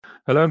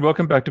Hello and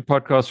welcome back to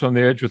Podcasts from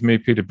the Edge with me,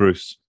 Peter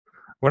Bruce.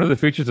 One of the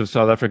features of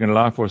South African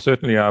life, or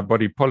certainly our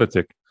body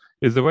politic,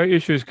 is the way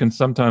issues can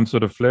sometimes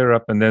sort of flare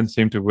up and then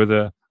seem to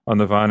wither on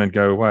the vine and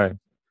go away.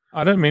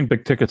 I don't mean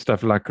big ticket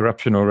stuff like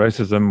corruption or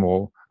racism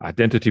or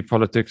identity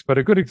politics, but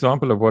a good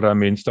example of what I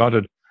mean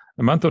started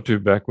a month or two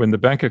back when the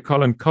banker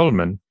Colin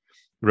Coleman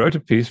wrote a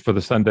piece for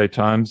the Sunday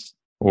Times,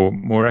 or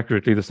more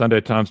accurately, the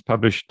Sunday Times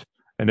published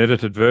an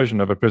edited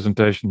version of a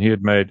presentation he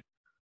had made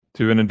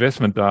to an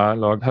investment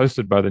dialogue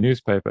hosted by the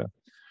newspaper.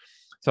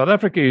 South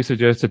Africa, he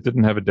suggested,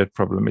 didn't have a debt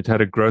problem. It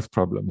had a growth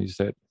problem, he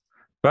said.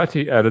 But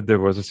he added there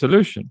was a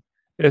solution.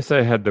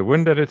 SA had the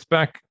wind at its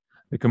back.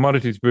 The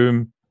commodities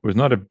boom was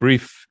not a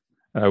brief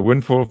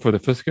windfall for the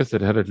fiscus.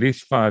 It had at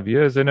least 5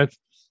 years in it.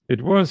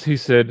 It was, he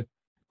said,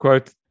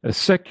 quote, a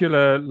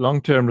secular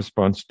long-term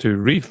response to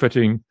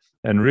refitting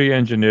and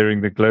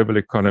re-engineering the global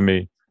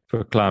economy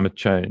for climate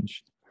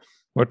change.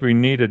 What we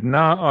needed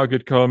now,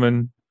 argued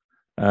Coleman,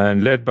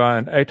 and led by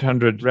an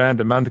 800 Rand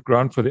a month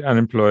grant for the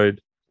unemployed,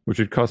 which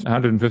would cost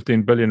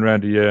 115 billion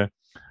Rand a year,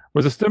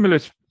 was a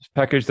stimulus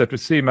package that would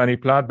see money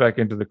plowed back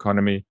into the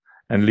economy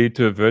and lead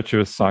to a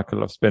virtuous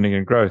cycle of spending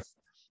and growth.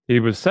 He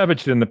was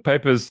savaged in the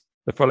papers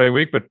the following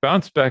week, but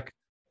bounced back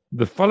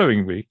the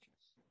following week,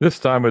 this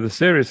time with a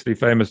seriously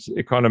famous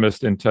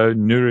economist in tow,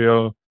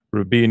 Nouriel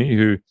Roubini,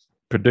 who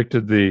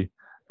predicted the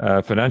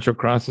financial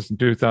crisis in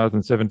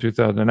 2007,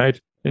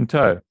 2008 in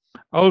tow.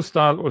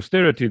 Old-style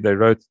austerity, they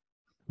wrote,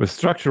 with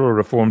structural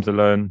reforms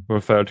alone will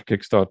fail to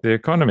kickstart the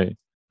economy.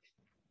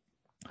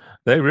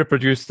 They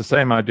reproduced the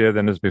same idea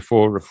then as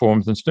before,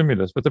 reforms and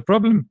stimulus. But the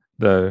problem,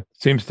 though,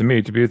 seems to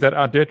me to be that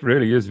our debt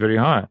really is very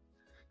high.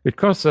 It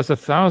costs us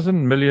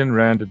 1,000 million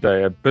Rand a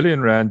day, R1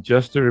 billion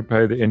just to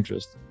repay the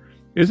interest.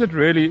 Is it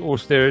really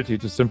austerity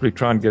to simply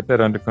try and get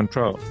that under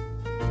control?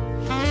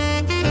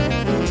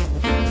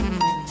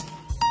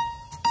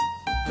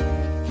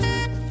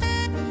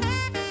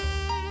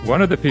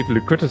 One of the people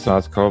who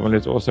criticized Coleman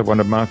is also one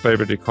of my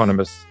favorite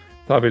economists,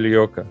 Thabi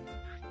Leoka.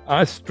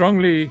 I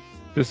strongly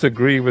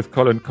disagree with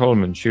Colin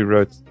Coleman, she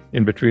wrote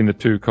in between the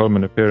two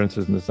Coleman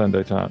appearances in the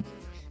Sunday Times.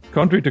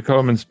 Contrary to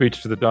Coleman's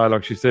speech to the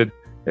dialogue, she said,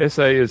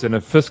 SA is in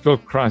a fiscal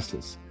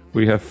crisis.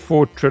 We have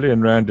 4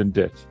 trillion Rand in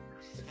debt.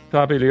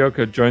 Thabi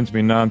Leoka joins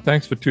me now, and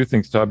thanks for two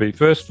things, Thabi.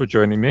 First, for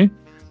joining me,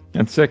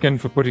 and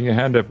second, for putting your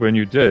hand up when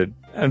you did,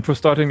 and for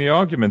starting the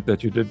argument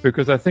that you did,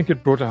 because I think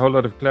it brought a whole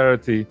lot of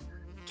clarity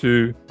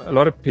to a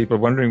lot of people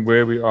wondering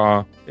where we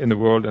are in the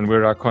world and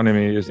where our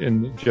economy is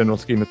in the general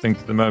scheme of things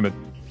at the moment.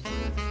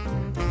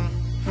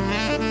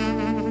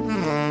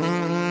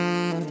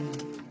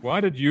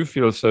 Why did you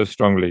feel so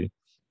strongly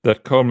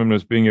that Coleman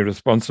was being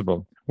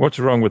irresponsible? What's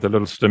wrong with a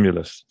little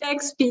stimulus?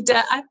 Thanks,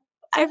 Peter.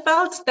 I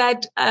felt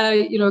that,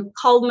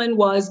 Coleman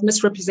was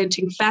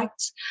misrepresenting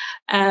facts.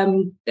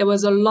 There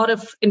was a lot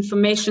of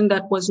information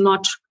that was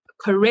not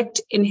correct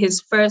in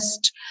his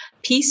first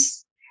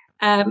piece.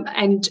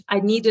 And I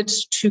needed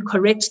to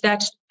correct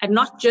that, and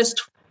not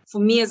just for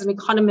me as an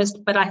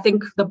economist, but I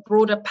think the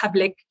broader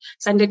public.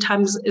 Sunday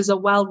Times is a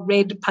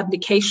well-read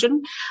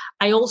publication.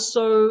 I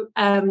also,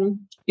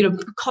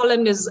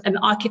 Colin is an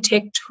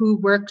architect who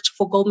worked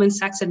for Goldman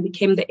Sachs and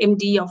became the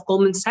MD of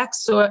Goldman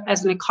Sachs. So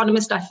as an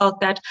economist, I felt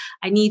that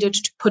I needed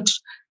to put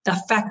the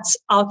facts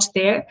out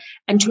there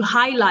and to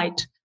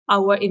highlight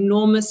our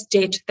enormous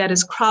debt that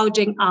is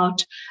crowding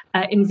out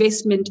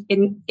investment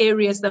in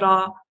areas that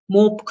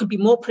could be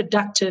more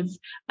productive,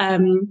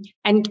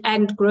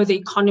 and grow the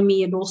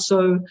economy, and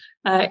also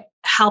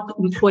help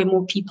employ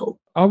more people.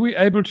 Are we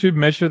able to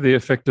measure the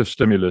effect of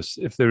stimulus,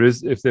 if there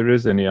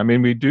is any? I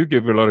mean, we do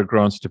give a lot of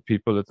grants to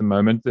people at the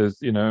moment.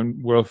 There's,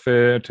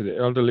 welfare to the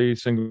elderly,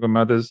 single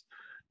mothers.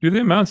 Do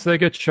the amounts they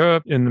get show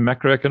up in the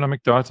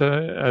macroeconomic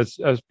data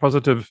as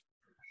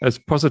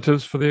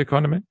positives for the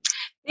economy?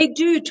 They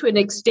do to an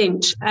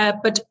extent,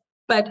 but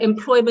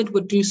employment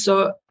would do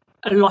so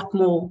a lot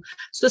more.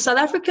 So South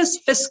Africa's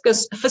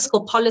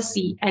fiscal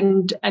policy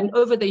and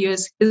over the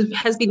years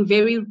has been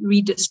very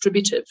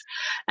redistributive,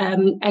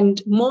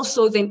 and more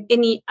so than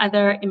any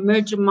other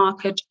emerging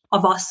market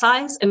of our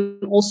size,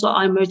 and also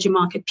our emerging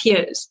market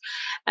peers.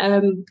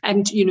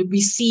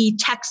 We see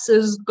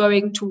taxes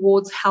going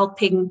towards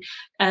helping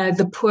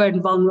the poor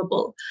and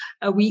vulnerable.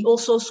 We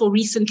also saw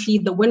recently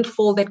the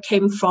windfall that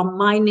came from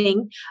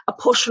mining. A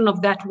portion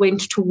of that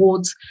went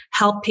towards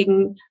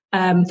helping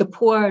the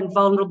poor and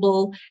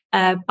vulnerable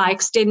by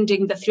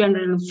extending the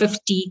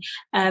 350,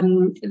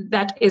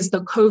 that is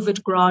the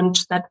COVID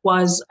grant that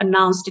was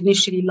announced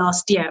initially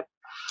last year.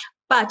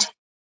 But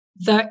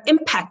the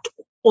impact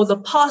or the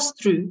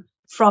pass-through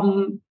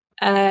from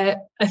a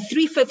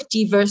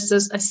 350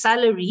 versus a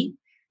salary,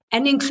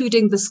 and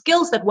including the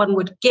skills that one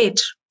would get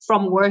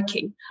from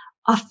working,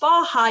 are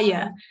far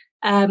higher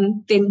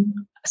than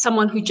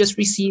someone who just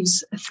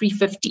receives a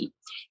 350.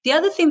 The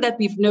other thing that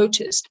we've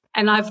noticed,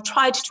 and I've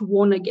tried to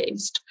warn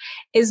against,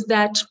 is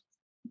that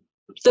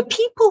the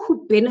people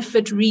who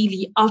benefit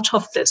really out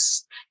of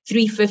this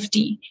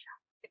 350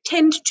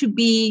 tend to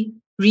be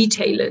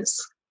retailers.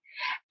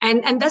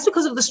 And that's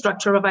because of the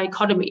structure of our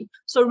economy.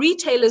 So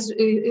retailers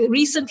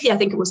recently, I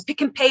think it was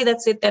Pick n Pay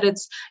that said that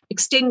it's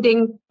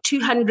extending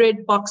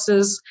 200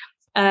 boxes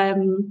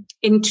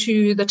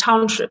into the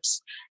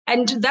townships.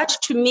 And that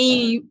to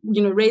me,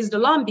 raised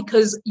alarm,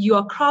 because you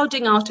are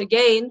crowding out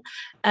again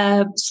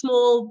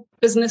small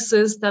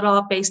businesses that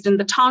are based in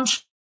the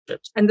townships.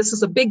 And this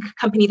is a big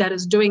company that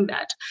is doing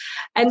that.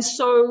 And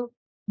so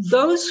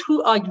those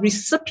who are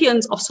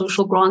recipients of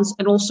social grants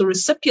and also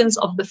recipients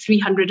of the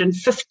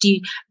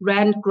 350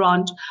 Rand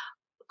grant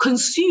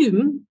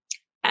consume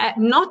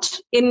not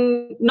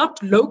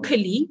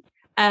locally,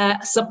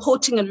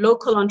 supporting a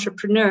local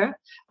entrepreneur.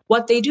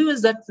 What they do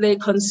is that they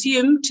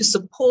consume to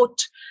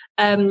support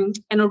an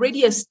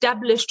already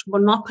established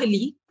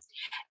monopoly.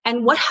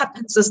 And what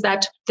happens is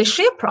that the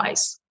share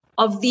price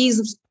of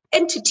these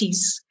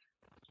entities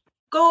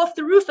go off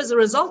the roof as a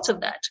result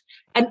of that.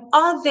 And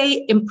are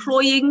they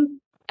employing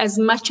as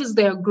much as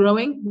they're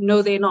growing?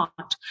 No, they're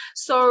not.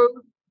 So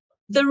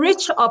the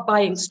rich are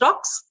buying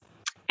stocks.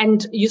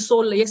 And you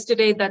saw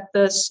yesterday that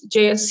the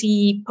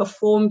JSE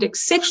performed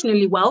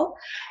exceptionally well.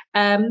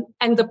 And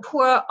the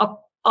poor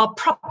are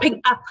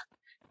propping up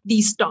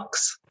these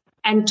stocks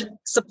and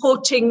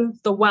supporting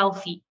the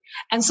wealthy.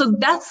 And so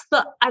that's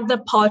the other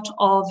part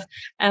of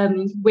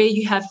where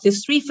you have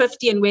this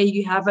 350 and where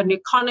you have an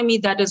economy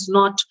that is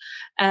not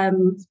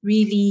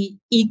really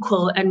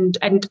equal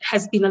and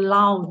has been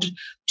allowed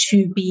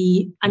to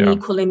be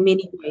unequal in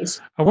many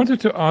ways. I wanted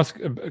to ask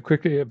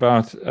quickly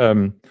about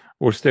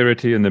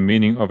austerity and the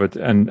meaning of it,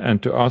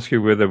 and to ask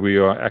you whether we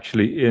are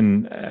actually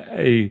in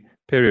a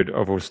period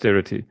of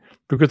austerity,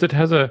 because it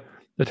has a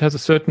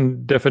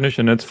certain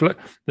definition. It's the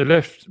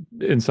left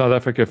in South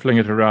Africa fling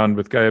it around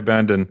with gay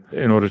abandon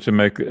in order to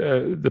make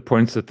the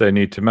points that they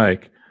need to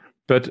make.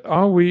 But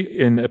are we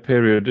in a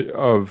period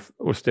of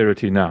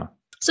austerity now?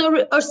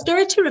 So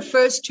austerity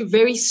refers to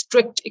very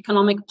strict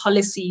economic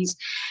policies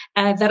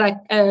that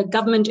a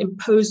government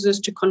imposes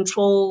to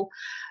control,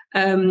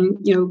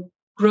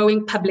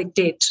 growing public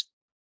debt.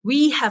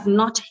 We have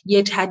not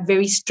yet had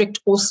very strict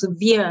or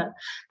severe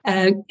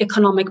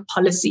economic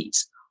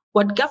policies.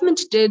 What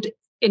government did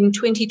in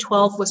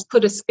 2012 was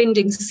put a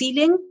spending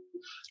ceiling.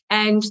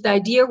 And the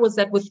idea was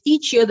that with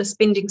each year, the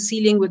spending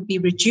ceiling would be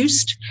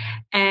reduced.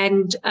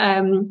 And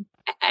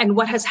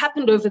what has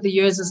happened over the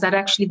years is that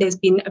actually there's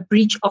been a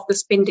breach of the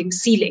spending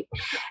ceiling.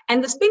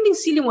 And the spending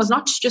ceiling was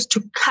not just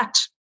to cut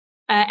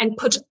and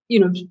put,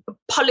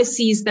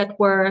 policies that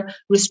were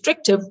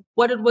restrictive.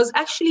 What it was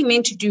actually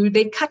meant to do,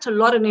 they cut a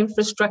lot in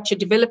infrastructure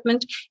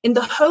development in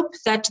the hope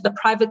that the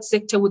private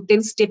sector would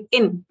then step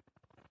in.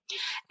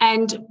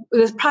 And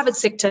the private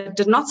sector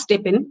did not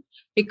step in,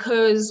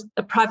 because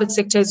the private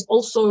sector is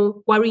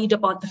also worried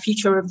about the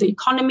future of the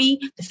economy,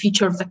 the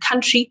future of the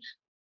country.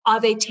 Are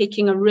they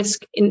taking a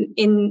risk in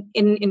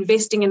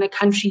investing in a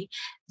country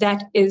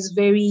that is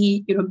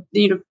very,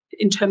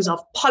 in terms of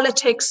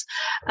politics,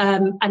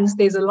 and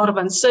there's a lot of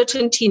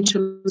uncertainty in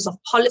terms of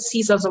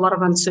policies. There's a lot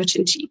of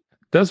uncertainty.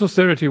 Does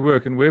austerity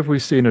work, and where have we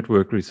seen it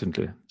work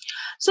recently?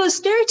 So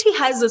austerity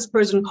has its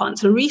pros and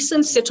cons. A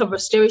recent set of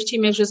austerity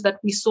measures that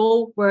we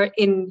saw were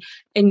in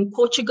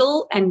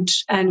Portugal and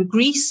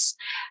Greece.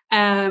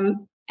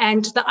 And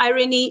the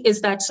irony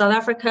is that South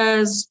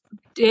Africa's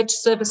debt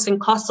servicing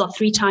costs are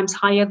 3 times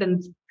higher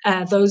than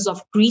those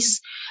of Greece,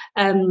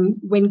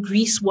 when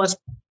Greece was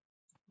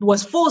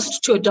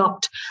forced to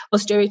adopt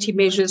austerity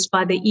measures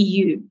by the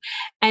EU.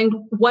 And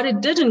what it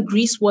did in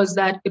Greece was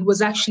that it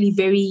was actually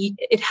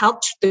it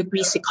helped the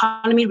Greece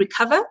economy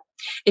recover.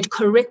 It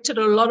corrected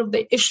a lot of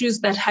the issues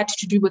that had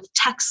to do with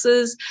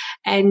taxes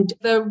and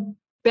the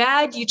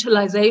bad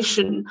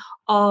utilization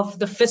of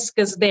the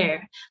fiscus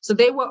there. So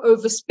they were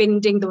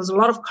overspending. There was a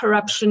lot of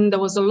corruption. There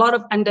was a lot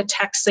of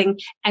undertaxing,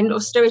 and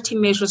austerity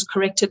measures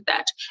corrected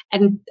that.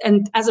 And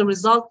as a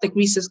result, the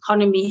Greece's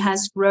economy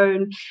has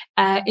grown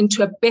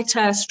into a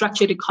better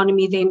structured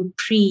economy than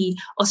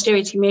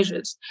pre-austerity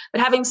measures.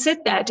 But having said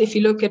that, if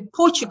you look at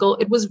Portugal,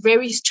 it was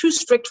too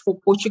strict for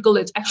Portugal.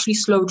 It actually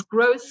slowed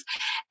growth,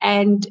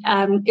 and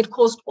it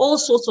caused all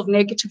sorts of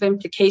negative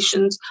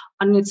implications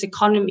on its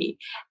economy.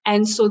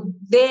 And so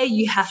there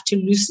you have to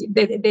loosen.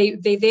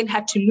 They then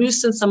had to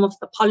loosen some of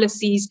the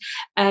policies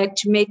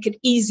to make it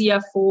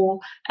easier for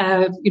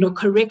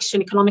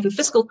correction, economic and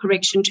fiscal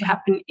correction, to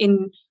happen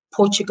in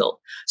Portugal.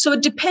 So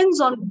it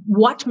depends on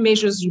what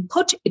measures you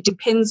put. It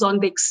depends on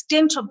the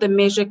extent of the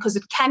measure, because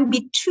it can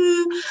be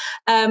too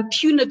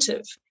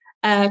punitive.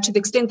 To the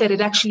extent that it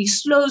actually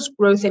slows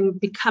growth and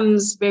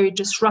becomes very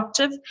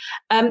disruptive.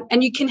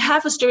 And you can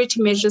have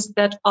austerity measures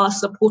that are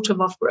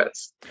supportive of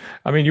growth.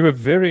 I mean, you were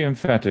very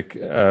emphatic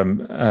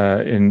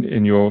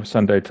in your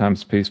Sunday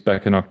Times piece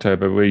back in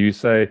October, where you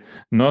say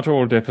not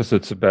all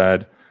deficits are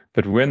bad,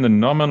 but when the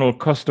nominal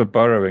cost of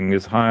borrowing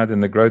is higher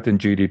than the growth in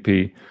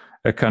GDP,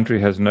 a country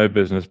has no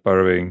business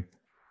borrowing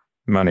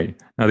money.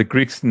 Now, the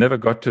Greeks never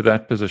got to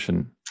that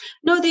position.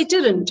 No, they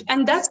didn't.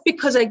 And that's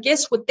because I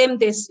guess with them,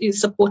 this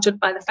is supported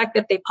by the fact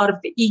that they're part of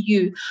the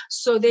EU.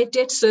 So their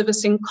debt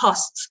servicing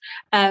costs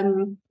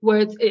and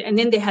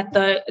then they had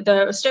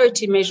the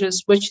austerity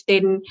measures, which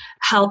then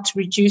helped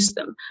reduce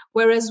them.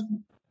 Whereas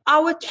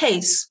our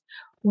case,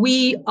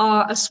 we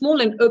are a small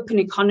and open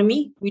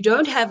economy. We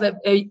don't have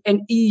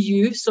an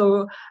EU,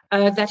 so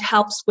that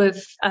helps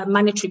with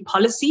monetary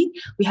policy.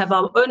 We have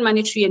our own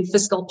monetary and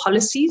fiscal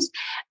policies.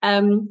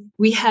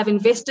 We have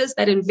investors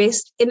that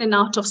invest in and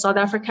out of South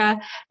Africa,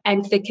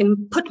 and they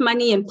can put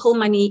money and pull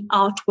money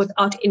out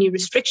without any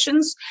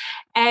restrictions.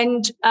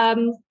 And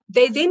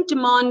they then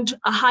demand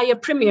a higher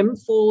premium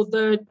for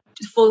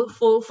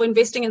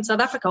investing in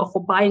South Africa, or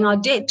for buying our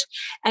debt.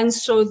 And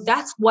so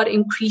that's what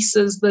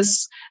increases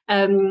this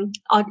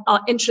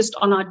our interest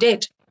on our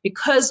debt,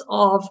 because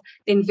of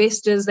the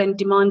investors then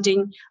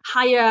demanding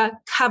higher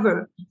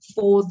cover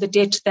for the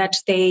debt that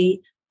the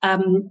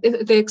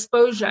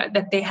exposure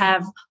that they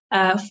have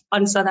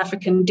on South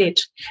African debt.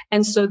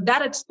 And so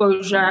that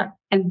exposure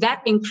and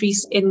that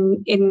increase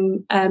in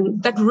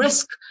that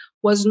risk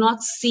was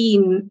not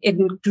seen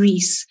in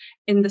Greece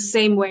in the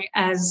same way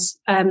as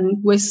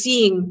we're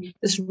seeing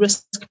this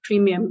risk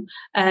premium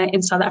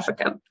in South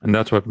Africa. And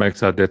that's what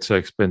makes our debt so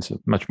expensive,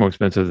 much more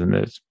expensive than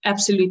theirs.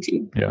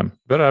 Absolutely. Yeah.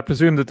 But I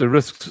presume that the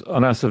risks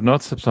on us have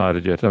not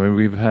subsided yet. I mean,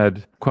 we've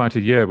had quite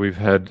a year. We've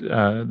had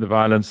the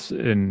violence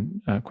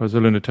in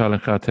KwaZulu-Natal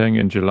and Gauteng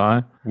in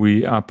July.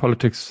 Our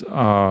politics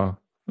are,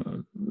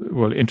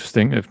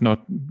 interesting, if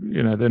not,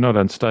 they're not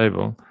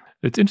unstable.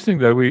 It's interesting,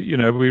 though, we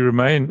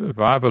remain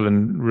viable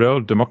in real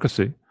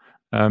democracy.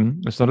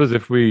 It's not as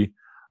if we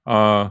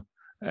are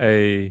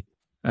an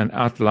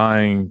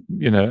outlying,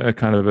 a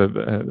kind of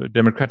a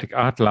democratic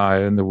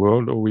outlier in the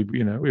world, or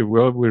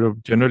we're a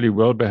generally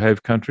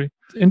well-behaved country.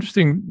 It's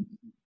interesting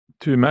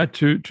to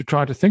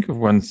try to think of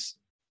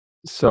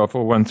oneself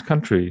or one's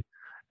country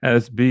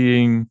as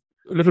being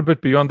a little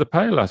bit beyond the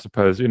pale, I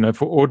suppose,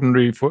 for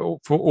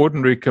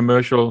ordinary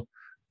commercial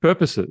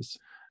purposes.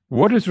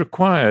 What is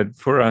required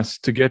for us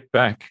to get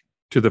back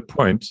to the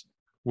point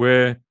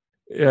where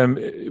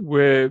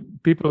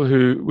people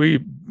who we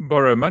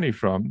borrow money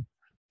from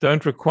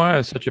don't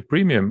require such a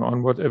premium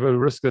on whatever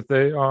risk that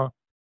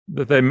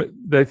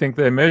they think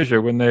they measure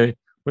when they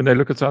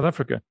look at South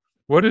Africa?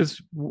 What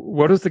does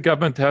the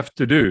government have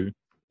to do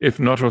if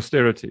not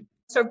austerity?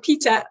 So,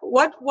 Peter,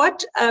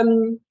 what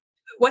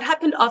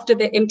happened after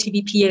the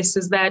MTBPS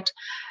is that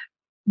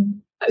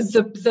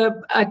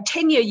the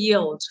 10-year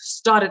yield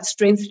started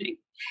strengthening.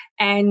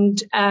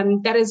 And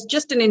that is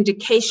just an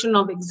indication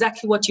of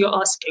exactly what you're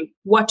asking.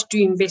 What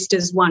do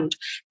investors want?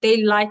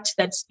 They liked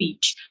that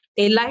speech.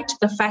 They liked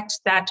the fact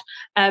that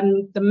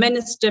the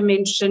minister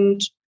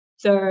mentioned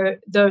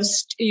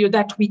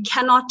that we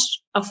cannot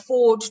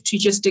afford to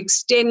just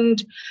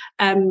extend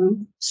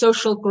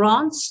social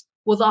grants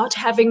without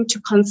having to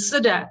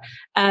consider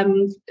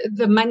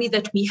the money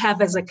that we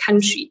have as a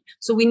country.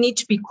 So we need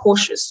to be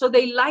cautious. So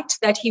they liked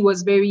that he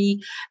was very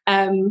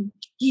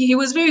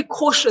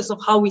cautious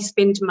of how we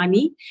spend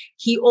money.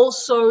 They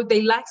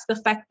liked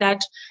the fact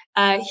that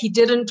he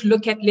didn't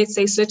look at, let's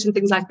say, certain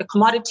things like the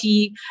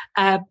commodity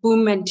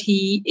boom, and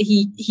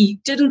he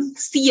didn't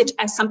see it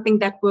as something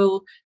that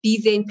will be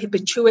there in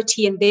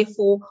perpetuity, and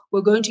therefore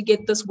we're going to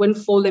get this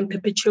windfall in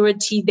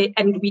perpetuity,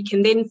 and we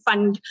can then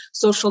fund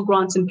social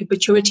grants in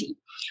perpetuity.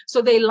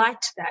 So they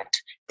liked that.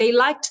 They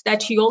liked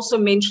that he also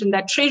mentioned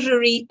that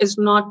Treasury is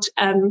not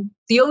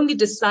the only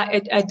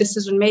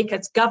decision maker,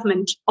 it's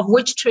government, of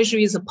which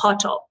Treasury is a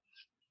part of.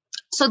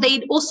 So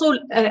they also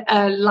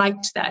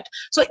liked that.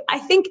 So I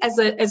think as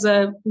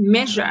a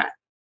measure,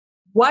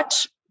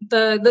 what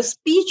the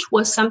speech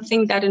was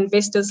something that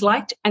investors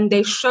liked, and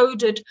they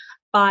showed it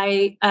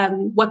by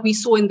what we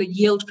saw in the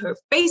yield curve,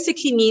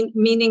 basically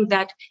meaning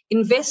that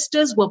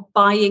investors were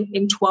buying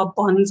into our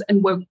bonds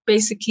and were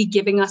basically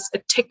giving us a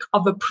tick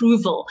of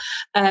approval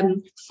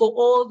for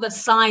all the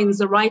signs,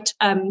 the right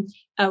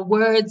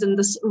words and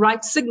the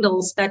right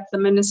signals that the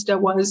minister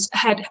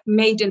had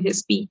made in his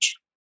speech.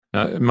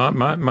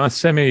 My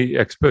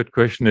semi-expert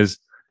question is,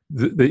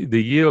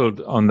 the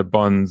yield on the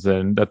bonds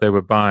and that they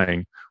were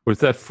buying, was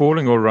that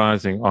falling or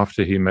rising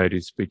after he made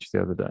his speech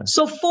the other day?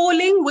 So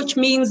falling, which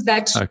means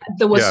that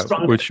there was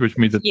strong. Which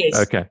means that, yes.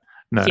 Okay.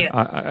 No,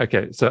 yeah.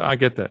 Okay. So I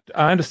get that.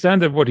 I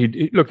understand that he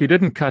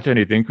didn't cut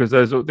anything, because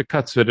the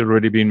cuts had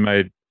already been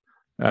made.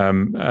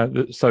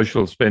 The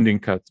social spending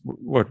cuts,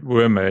 what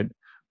were made,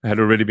 had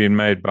already been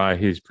made by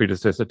his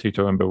predecessor,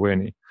 Tito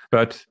Mboweni.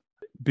 But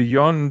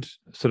beyond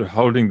sort of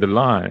holding the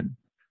line,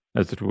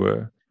 as it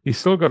were, he's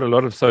still got a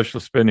lot of social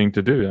spending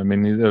to do. I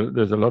mean,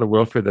 there's a lot of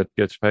welfare that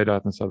gets paid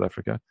out in South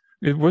Africa.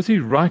 Was he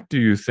right, do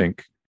you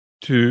think,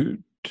 to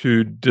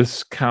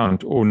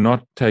discount or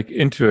not take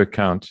into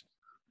account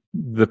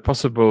the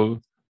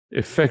possible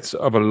effects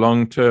of a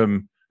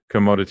long-term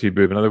commodity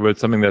boom? In other words,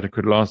 something that it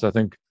could last. I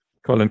think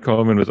Colin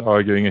Coleman was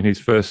arguing in his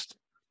first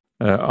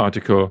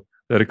article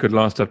that it could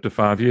last up to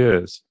 5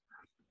 years.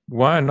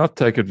 Why not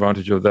take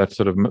advantage of that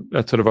sort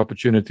of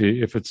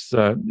opportunity if it's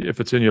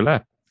in your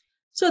lap?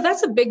 So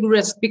that's a big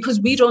risk because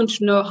we don't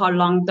know how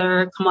long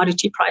the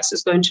commodity price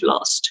is going to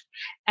last.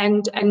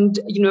 And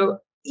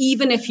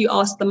even if you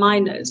ask the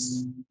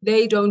miners,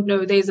 they don't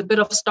know. There's a bit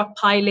of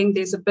stockpiling.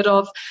 There's a bit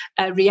of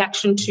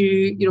reaction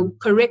to,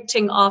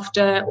 correcting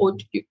after or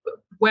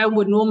where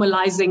we're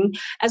normalizing.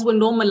 As we're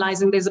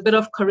normalizing, there's a bit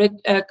of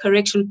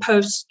correction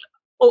post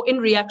or in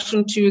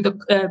reaction to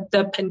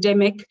the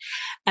pandemic,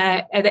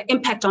 the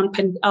impact on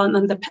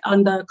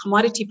the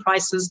commodity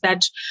prices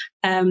that,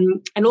 and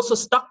also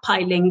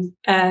stockpiling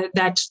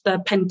that the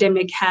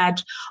pandemic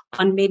had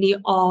on many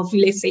of,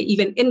 let's say,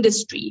 even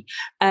industry.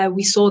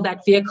 We saw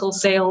that vehicle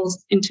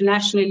sales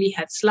internationally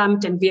had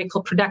slumped and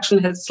vehicle production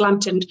had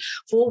slumped. And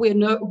for all we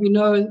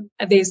know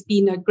there's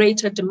been a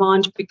greater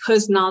demand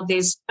because now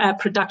there's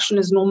production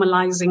is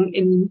normalizing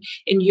in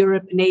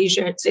Europe and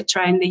Asia,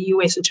 etc., in the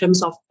US in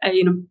terms of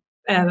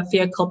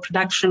vehicle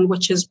production,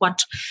 which is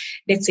what,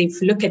 let's say,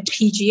 if you look at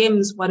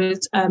PGMs, what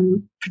it's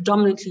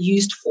predominantly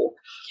used for.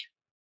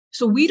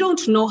 So we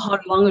don't know how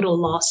long it'll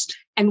last.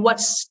 And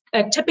what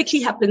typically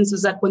happens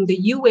is that when the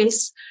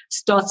US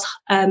starts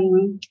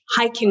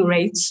hiking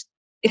rates,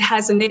 it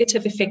has a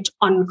negative effect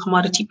on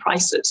commodity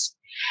prices.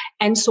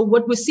 And so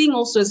what we're seeing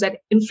also is that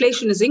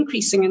inflation is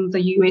increasing in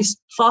the US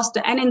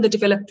faster and in the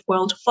developed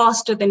world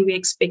faster than we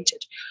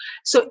expected.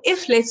 So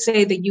if, let's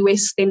say, the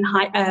US then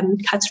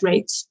cuts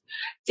rates,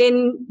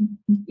 then,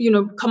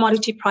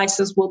 commodity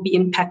prices will be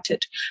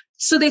impacted.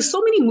 So there's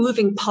so many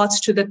moving parts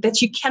to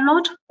that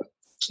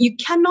you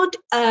cannot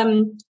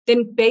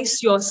then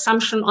base your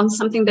assumption on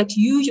something that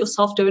you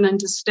yourself don't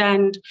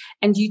understand,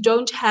 and you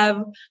don't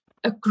have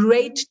a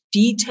great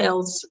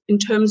details in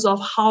terms of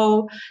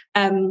how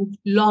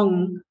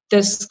long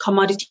this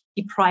commodity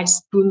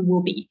price boom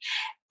will be.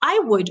 I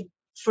would,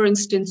 for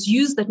instance,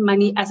 use that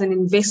money as an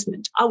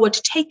investment. I would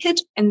take it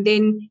and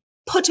then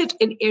put it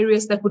in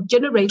areas that would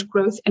generate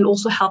growth and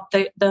also help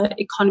the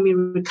economy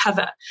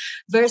recover,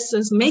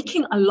 versus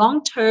making a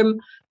long-term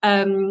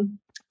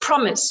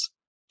promise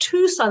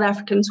to South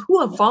Africans who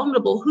are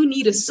vulnerable, who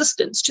need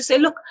assistance, to say,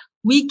 look,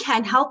 we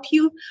can help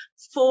you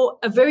for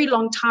a very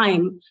long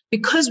time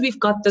because we've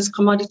got this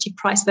commodity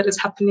price that is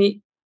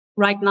happening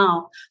right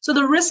now. So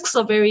the risks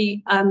are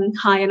very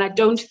high, and I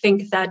don't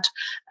think that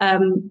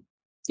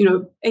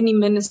any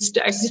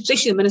minister,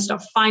 especially the Minister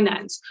of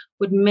Finance,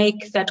 would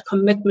make that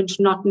commitment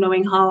not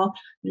knowing how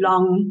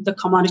long the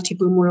commodity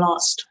boom will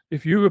last.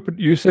 If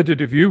you said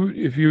that if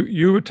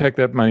you would take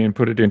that money and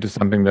put it into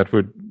something that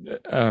would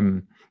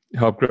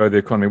help grow the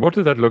economy, what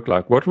does that look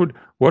like? What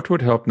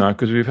would help now?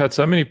 Because we've had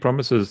so many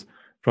promises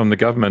from the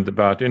government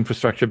about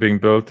infrastructure being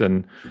built,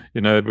 and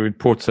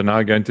ports are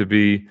now going to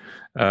be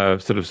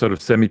sort of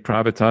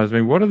semi-privatized. I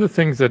mean, what are the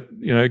things that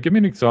give me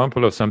an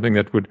example of something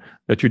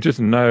that you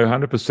just know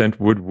 100%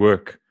 would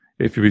work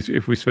if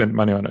we spent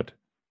money on it?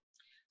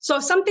 So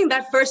something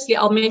that, firstly,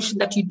 I'll mention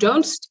that you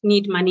don't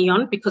need money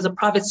on, because the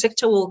private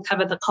sector will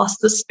cover the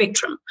cost of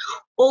spectrum.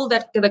 All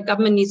that the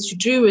government needs to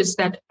do is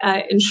that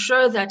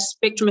ensure that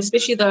spectrum,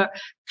 especially the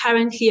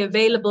currently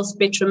available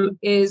spectrum,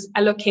 is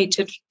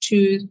allocated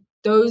to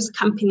those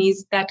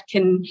companies that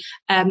can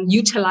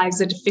utilize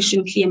it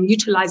efficiently and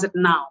utilize it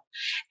now.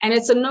 And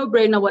it's a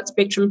no-brainer what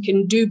spectrum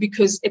can do,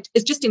 because it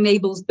just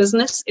enables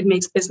business. It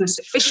makes business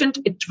efficient.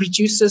 It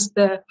reduces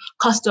the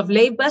cost of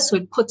labor. So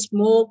it puts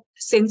more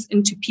sense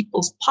into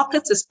people's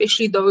pockets,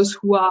 especially those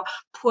who are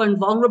poor and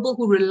vulnerable,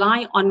 who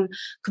rely on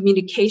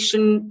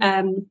communication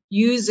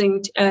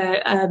using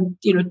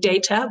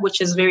data,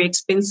 which is very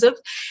expensive.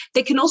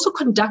 They can also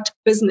conduct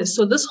business.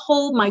 So this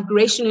whole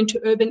migration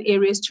into urban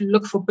areas to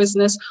look for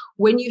business,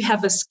 when you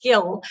have a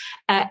skill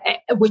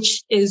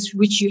which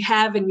you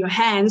have in your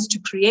hands to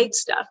create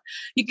stuff,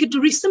 you could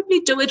simply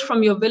do it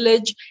from your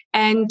village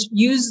and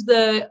use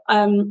the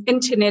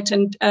internet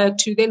and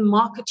to then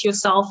market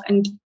yourself,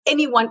 and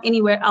anyone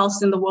anywhere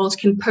else in the world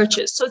can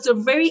purchase. So it's a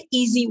very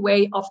easy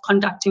way of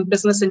conducting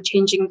business and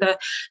changing the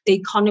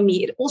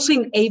economy. It also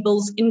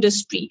enables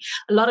industry.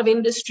 A lot of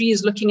industry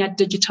is looking at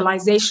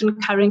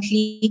digitalization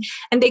currently,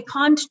 and they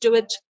can't do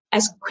it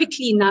as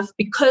quickly enough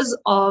because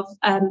of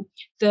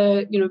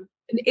the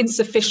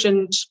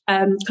insufficient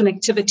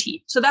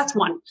connectivity. So that's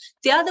one.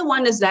 The other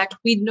one is that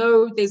we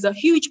know there's a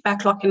huge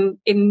backlog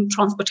in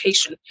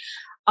transportation.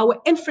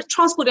 Our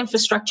transport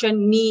infrastructure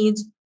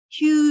needs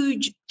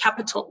huge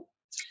capital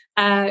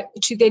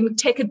to then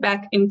take it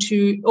back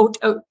into, or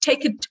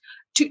take it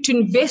to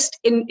invest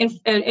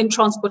in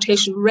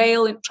transportation,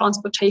 rail and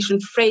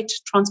transportation, freight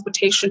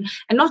transportation,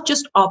 and not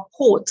just our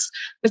ports,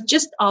 but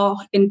just our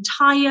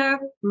entire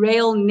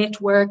rail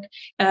network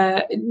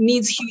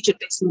needs huge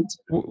investment.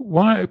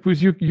 Why?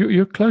 Because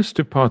you're close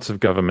to parts of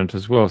government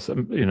as well,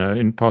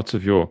 in parts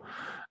of your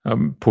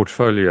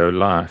portfolio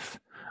life.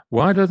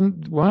 Why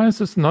is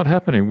this not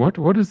happening?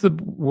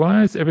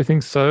 Why is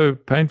everything so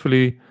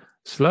painfully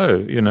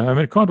slow?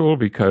 It can't all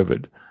be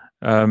COVID.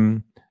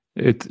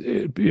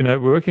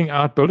 Working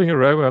out, building a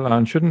railway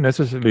line shouldn't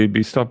necessarily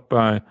be stopped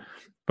by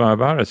a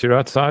virus. You're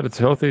outside, it's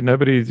healthy.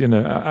 Nobody's,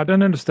 I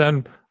don't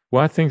understand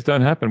why things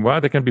don't happen, why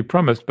they can be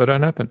promised but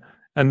don't happen.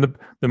 And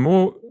the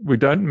more we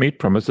don't meet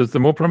promises, the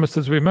more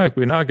promises we make.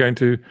 We're now going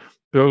to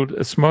build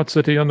a smart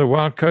city on the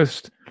Wild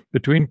Coast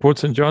between Port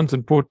St. John's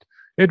and Port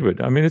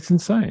Edward. I mean, it's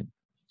insane.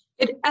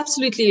 It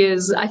absolutely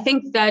is. I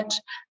think that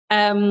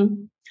I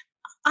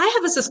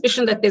have a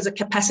suspicion that there's a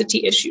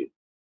capacity issue,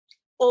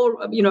 or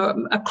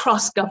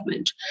across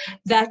government,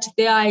 that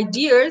there are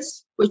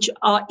ideas which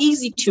are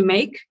easy to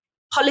make.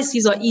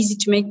 Policies are easy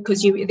to make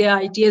because there are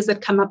ideas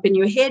that come up in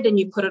your head and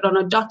you put it on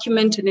a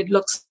document and it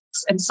looks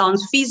and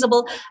sounds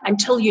feasible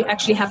until you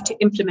actually have to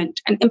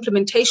implement. And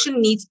implementation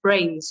needs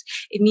brains.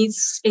 It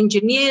needs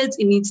engineers.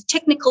 It needs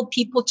technical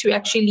people to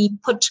actually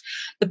put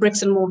the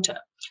bricks and mortar.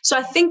 So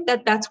I think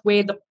that that's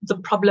where the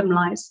problem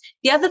lies.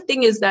 The other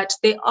thing is that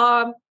there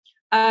are,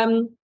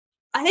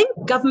 I think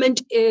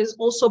government is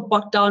also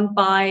bogged down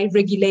by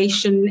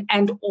regulation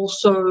and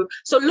also,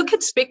 so look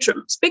at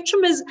Spectrum.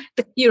 Spectrum is,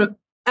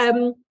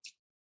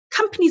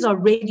 companies are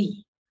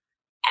ready,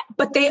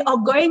 but they are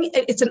going,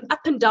 it's an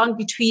up and down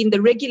between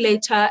the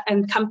regulator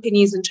and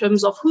companies in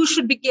terms of who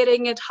should be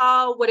getting it,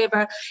 how,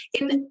 whatever.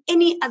 In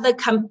any other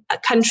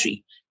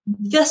country,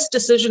 this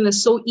decision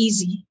is so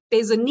easy.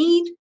 There's a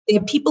need, there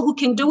are people who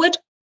can do it,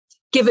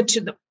 give it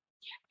to them.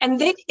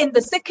 And then in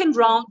the second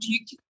round,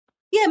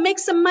 make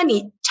some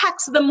money,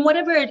 tax them,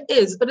 whatever it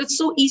is, but it's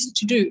so easy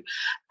to do.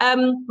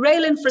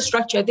 Rail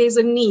infrastructure, there's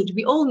a need.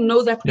 We all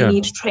know that we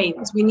need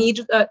trains. We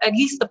need at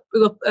least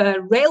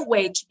the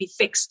railway to be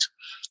fixed.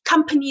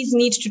 Companies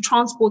need to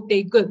transport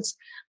their goods.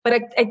 But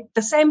at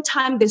the same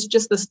time, there's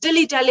just this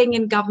dilly-dallying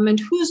in government.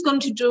 Who's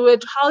going to do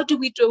it? How do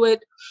we do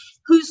it?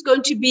 Who's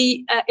going to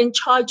be in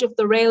charge of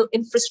the rail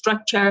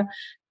infrastructure?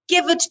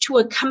 Give it to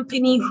a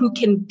company who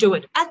can do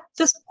it. At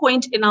this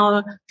point in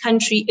our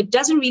country, it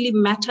doesn't really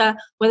matter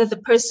whether the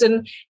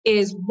person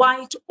is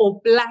white or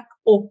black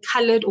or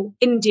colored or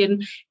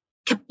Indian.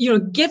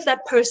 Give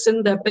that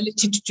person the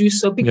ability to do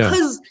so,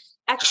 because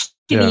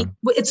actually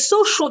it's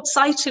so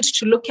short-sighted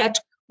to look at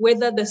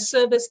whether the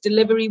service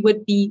delivery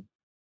would be,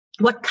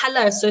 what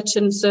color a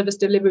certain service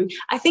delivery.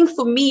 I think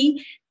for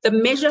me, the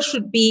measure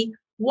should be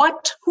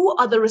who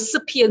are the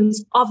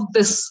recipients of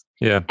this,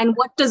 and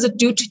what does it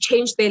do to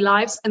change their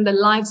lives and the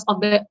lives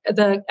of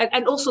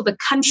and also the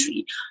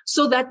country,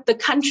 so that the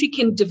country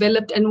can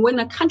develop. And when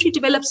a country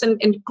develops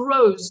and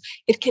grows,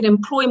 it can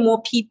employ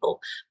more people.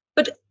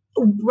 But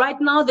right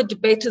now, the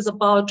debate is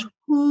about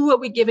who are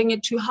we giving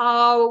it to,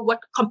 what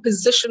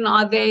composition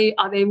are they?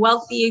 Are they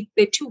wealthy?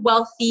 They're too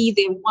wealthy,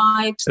 they're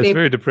white. It's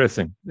very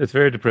depressing. It's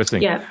very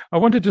depressing. Yeah. I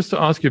wanted just to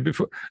ask you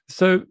before,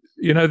 so,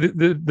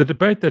 the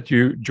debate that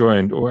you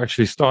joined or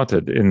actually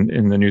started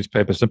in the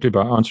newspaper simply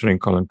by answering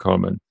Colin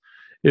Coleman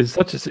is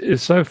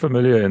so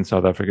familiar in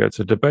South Africa. It's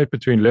a debate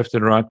between left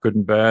and right, good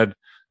and bad,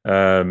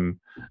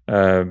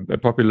 a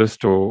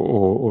populist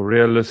or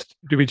realist.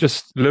 Do we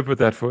just live with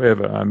that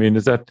forever? I mean,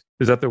 is that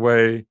the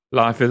way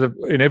life is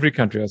in every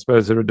country? I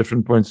suppose there are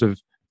different points of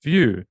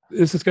view.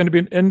 Is this going to be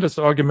an endless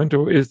argument,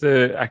 or is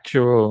there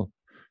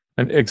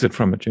an exit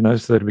from it,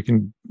 so that we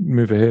can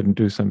move ahead and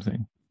do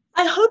something?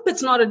 I hope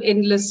it's not an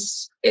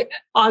endless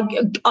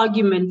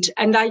argument.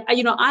 And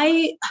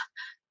I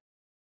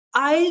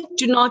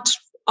do not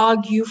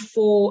argue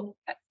for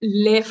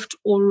left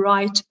or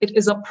right. It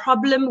is a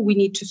problem. We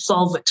need to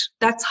solve it.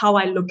 That's how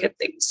I look at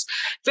things,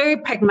 very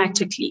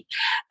pragmatically.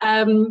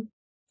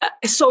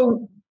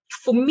 So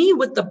for me,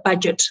 with the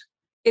budget,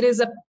 it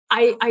is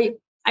I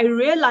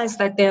realize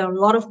that there are a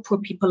lot of poor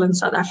people in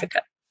South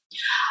Africa.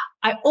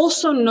 I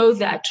also know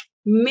that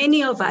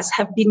many of us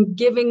have been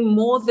giving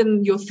more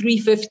than your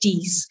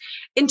 350s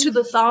into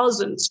the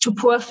thousands to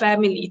poor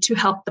family to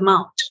help them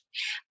out.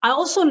 I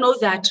also know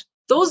that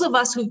those of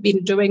us who've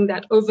been doing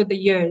that over the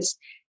years,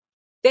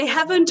 they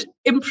haven't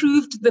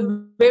improved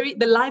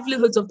the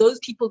livelihoods of those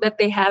people that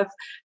they have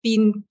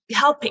been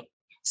helping,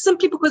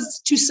 simply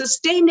because to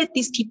sustain it,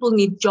 these people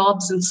need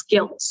jobs and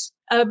skills.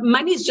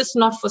 Money is just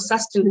not for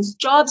sustenance.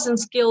 Jobs and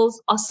skills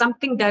are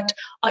something that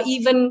are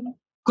even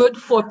good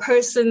for a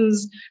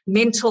person's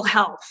mental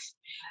health.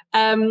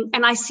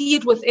 And I see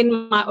it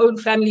within my own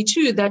family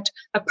too, that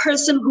a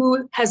person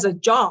who has a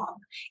job,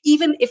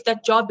 even if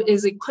that job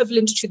is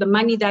equivalent to the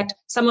money that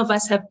some of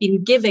us have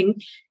been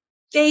giving,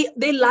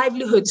 their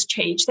livelihoods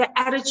change, their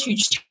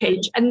attitudes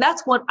change. And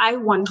that's what I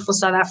want for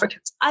South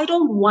Africans. I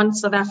don't want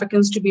South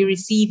Africans to be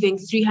receiving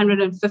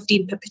 350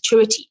 in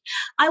perpetuity.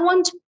 I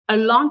want a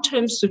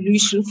long-term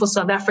solution for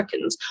South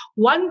Africans,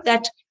 one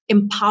that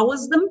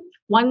empowers them,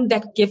 one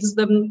that gives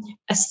them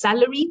a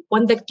salary,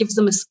 one that gives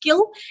them a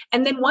skill.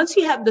 And then once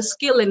you have the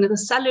skill and the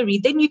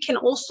salary, then you can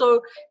also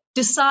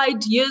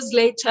decide years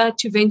later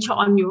to venture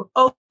on your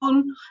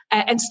own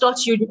and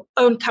start your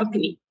own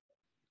company.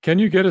 Can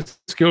you get a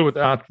skill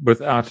without,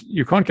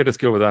 you can't get a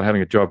skill without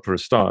having a job for a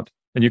start,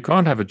 and you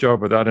can't have a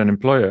job without an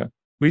employer.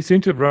 We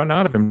seem to have run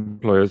out of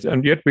employers,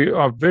 and yet we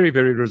are very,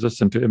 very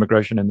resistant to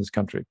immigration in this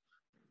country.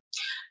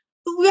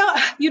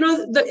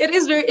 it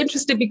is very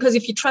interesting because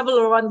if you travel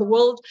around the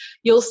world,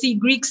 you'll see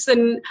Greeks,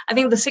 and I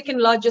think the second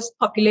largest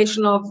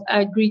population of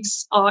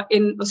Greeks are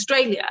in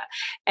Australia.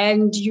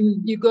 And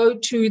you go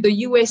to the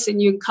US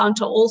and you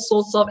encounter all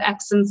sorts of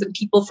accents and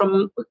people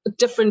from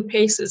different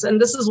places. And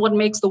this is what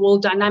makes the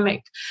world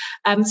dynamic.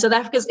 South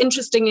Africa is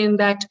interesting in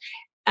that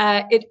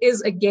it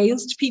is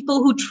against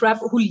people who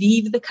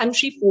leave the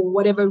country for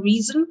whatever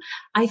reason.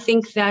 I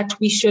think that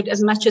we should,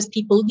 as much as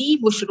people leave,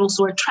 we should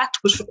also attract,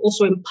 we should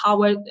also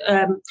empower,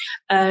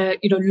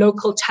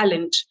 local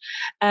talent.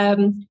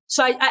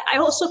 So I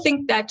also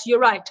think that you're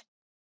right,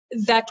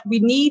 that we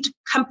need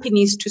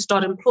companies to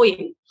start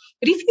employing.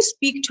 But if you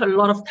speak to a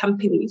lot of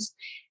companies,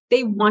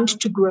 they want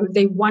to grow.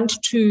 They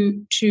want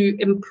to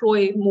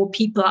employ more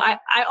people. I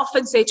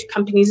often say to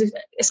companies,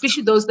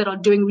 especially those that are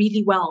doing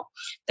really well,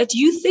 that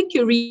you think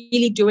you're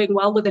really doing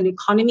well with an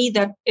economy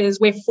that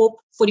is where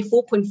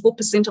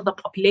 44.4% of the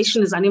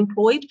population is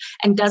unemployed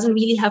and doesn't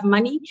really have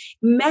money.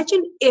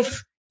 Imagine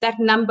if that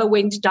number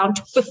went down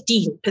to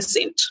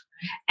 15%,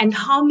 and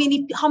how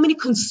many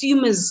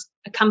consumers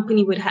a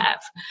company would have,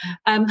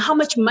 how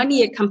much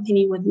money a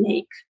company would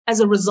make as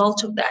a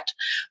result of that.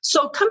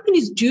 So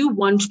companies do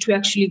want to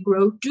actually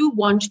grow, do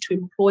want to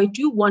employ,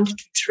 do want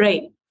to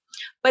train.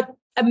 But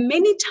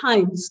many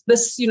times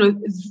this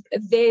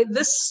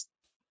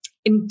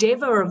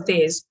endeavor of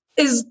theirs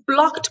is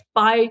blocked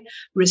by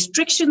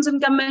restrictions in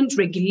government,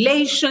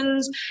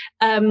 regulations.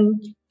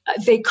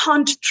 They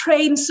can't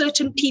train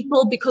certain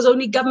people because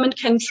only government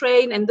can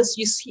train. And this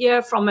you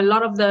hear from a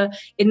lot of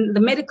in the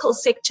medical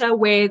sector,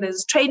 where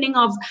there's training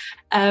of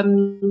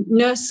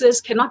nurses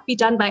cannot be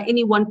done by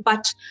anyone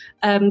but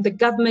the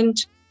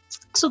government.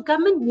 So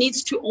government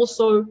needs to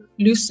also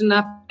loosen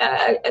up.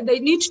 They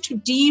need to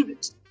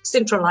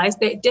decentralize.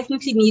 They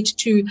definitely need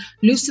to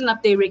loosen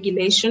up their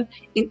regulation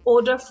in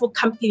order for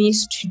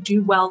companies to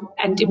do well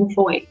and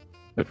employ.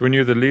 But when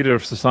you're the leader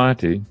of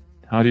society,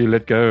 how do you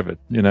let go of it?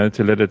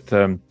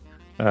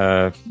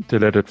 To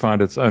let it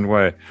find its own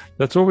way.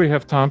 That's all we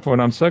have time for,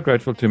 and I'm so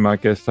grateful to my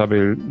guest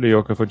Thabi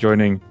Leoka for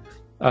joining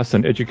us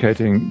and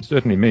educating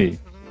certainly me.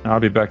 I'll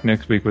be back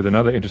next week with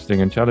another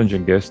interesting and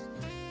challenging guest,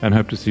 and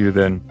hope to see you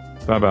then.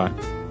 Bye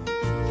bye.